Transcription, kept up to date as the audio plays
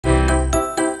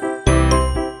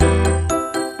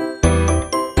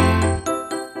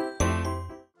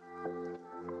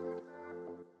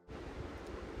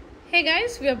Hey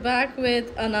guys, we are back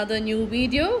with another new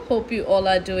video. Hope you all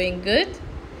are doing good.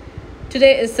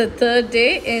 Today is the third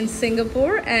day in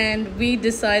Singapore and we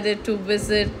decided to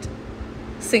visit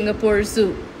Singapore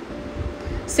Zoo.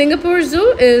 Singapore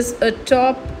Zoo is a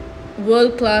top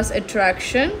world-class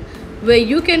attraction where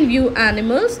you can view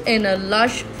animals in a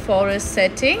lush forest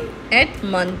setting at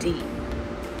Mandi.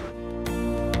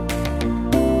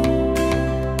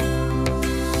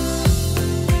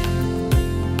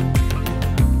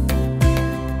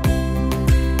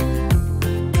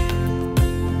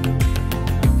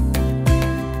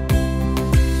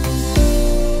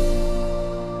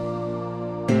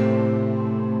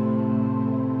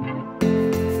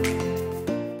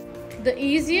 The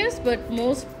easiest but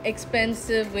most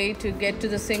expensive way to get to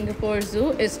the Singapore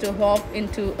Zoo is to hop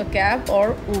into a cab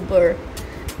or Uber.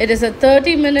 It is a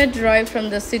 30-minute drive from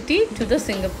the city to the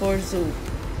Singapore Zoo.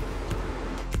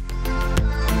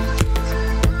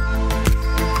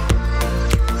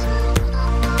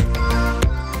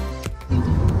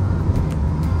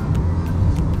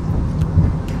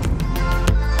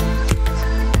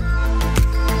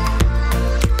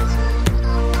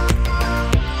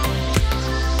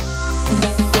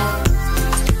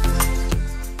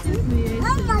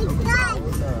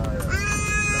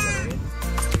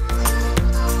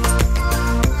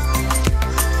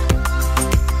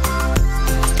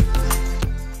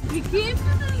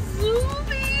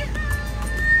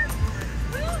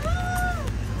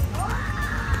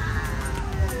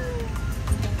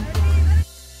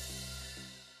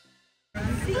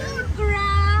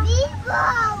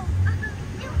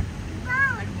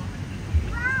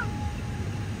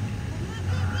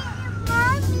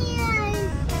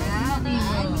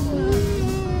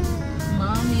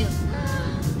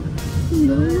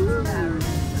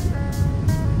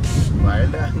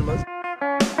 Wild animals.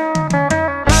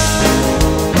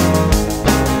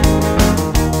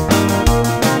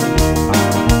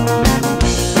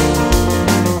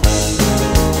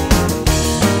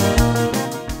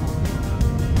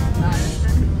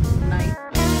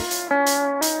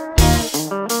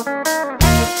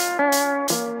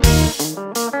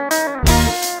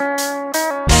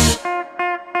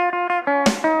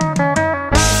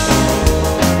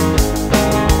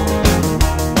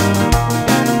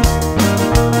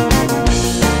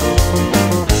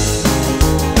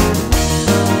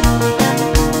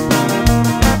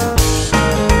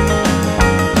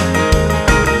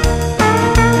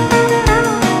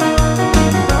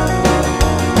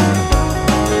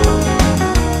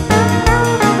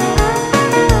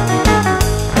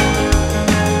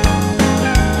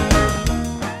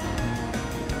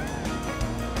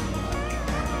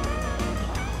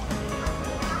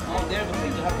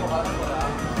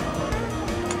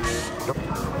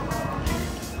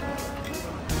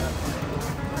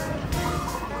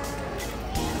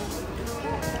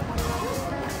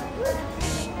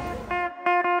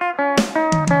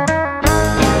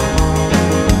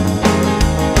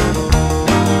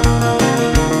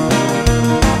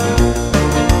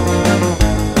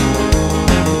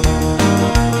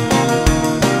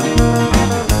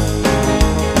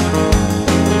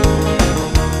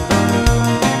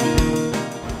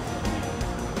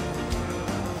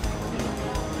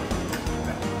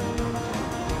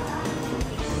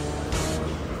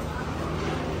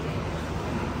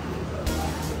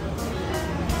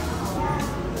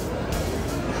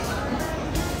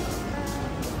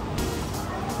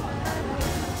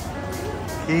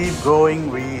 Keep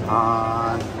going,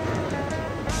 Vihaan.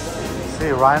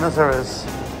 See, rhinoceros.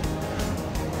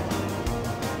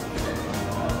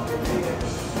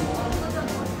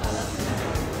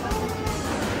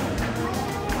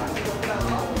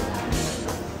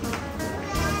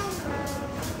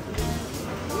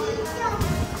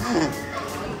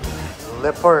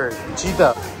 Leopard,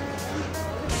 cheetah.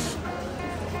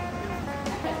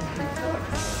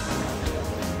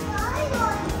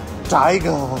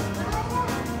 Tiger.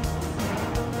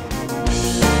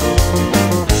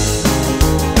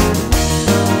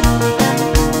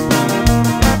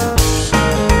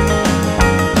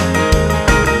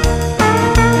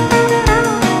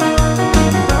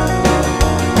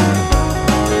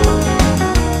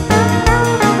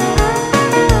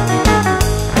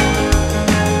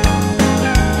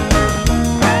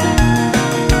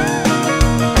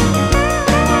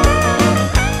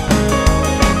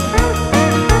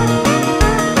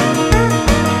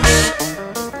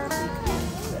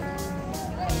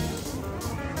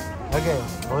 Okay,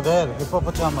 over there,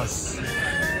 hippopotamus.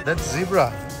 That's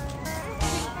zebra.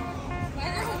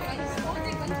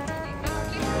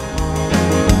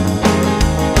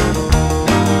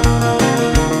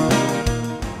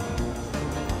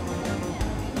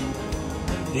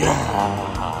 Yeah.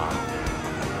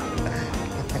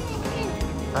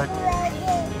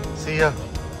 See ya.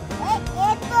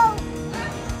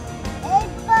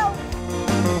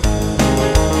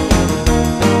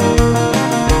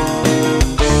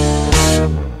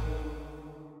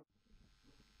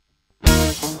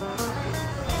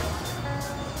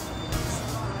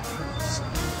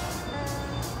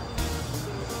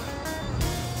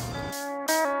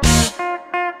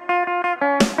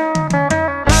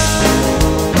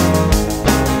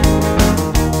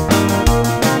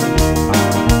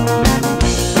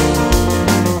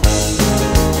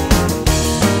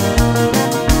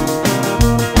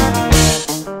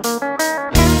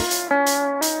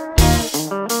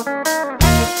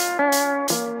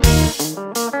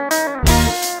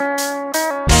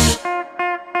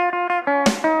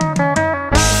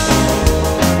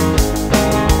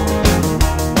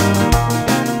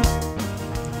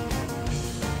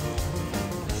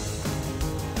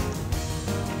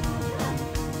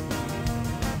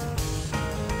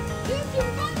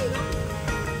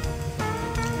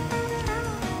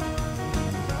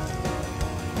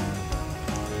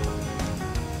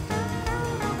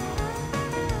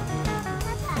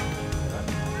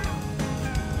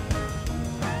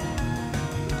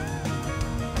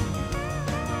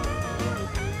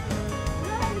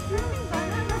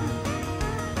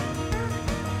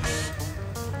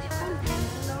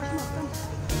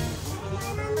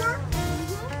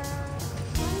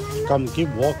 Come, keep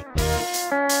walking.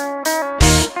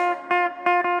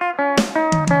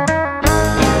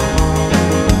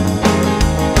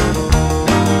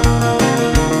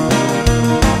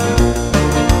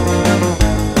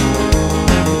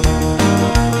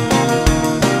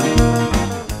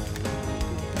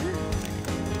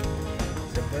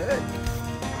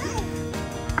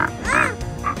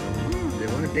 They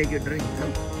want to take your drink.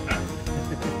 Come.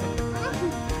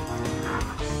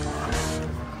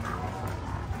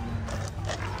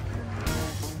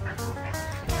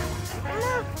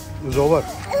 It's over.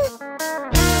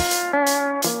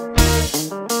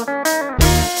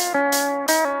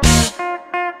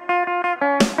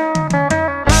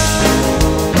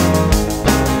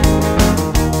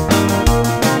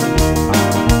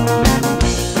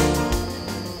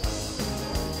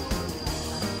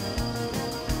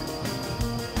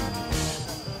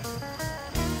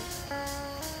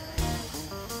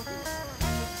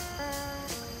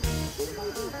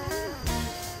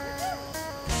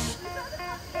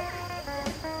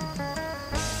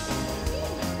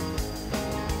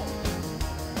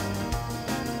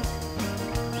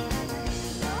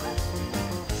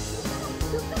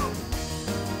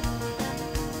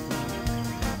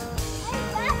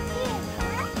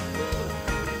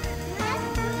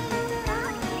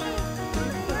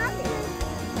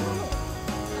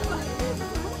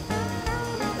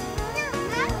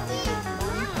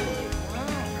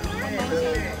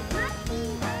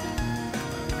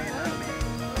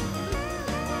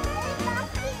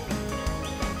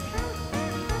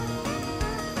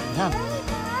 Vihaan.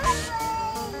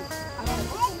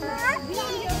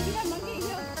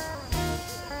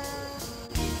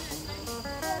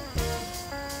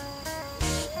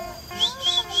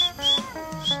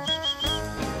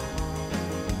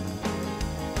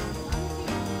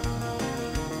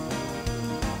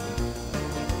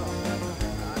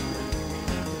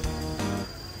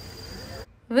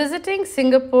 Visiting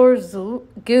Singapore Zoo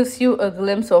gives you a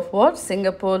glimpse of what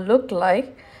Singapore looked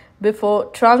like before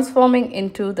transforming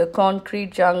into the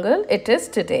concrete jungle it is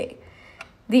today.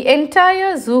 The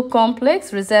entire zoo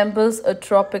complex resembles a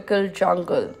tropical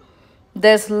jungle.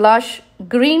 There's lush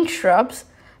green shrubs,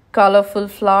 colorful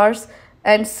flowers,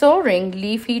 and soaring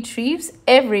leafy trees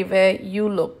everywhere you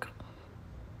look.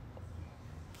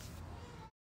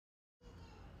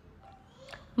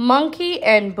 Monkey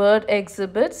and bird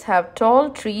exhibits have tall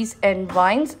trees and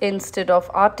vines instead of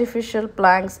artificial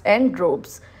planks and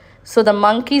ropes. So the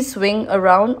monkeys swing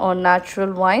around on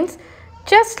natural vines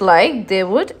just like they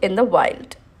would in the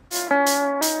wild.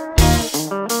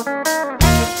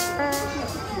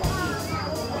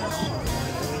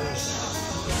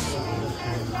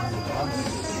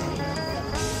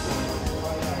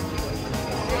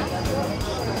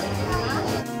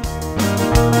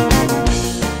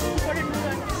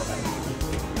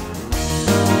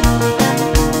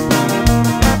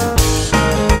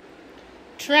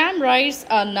 Tram rides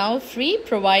are now free,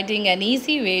 providing an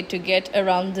easy way to get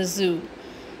around the zoo.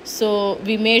 So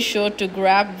we made sure to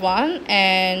grab one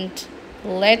and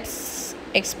let's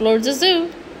explore the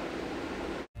zoo.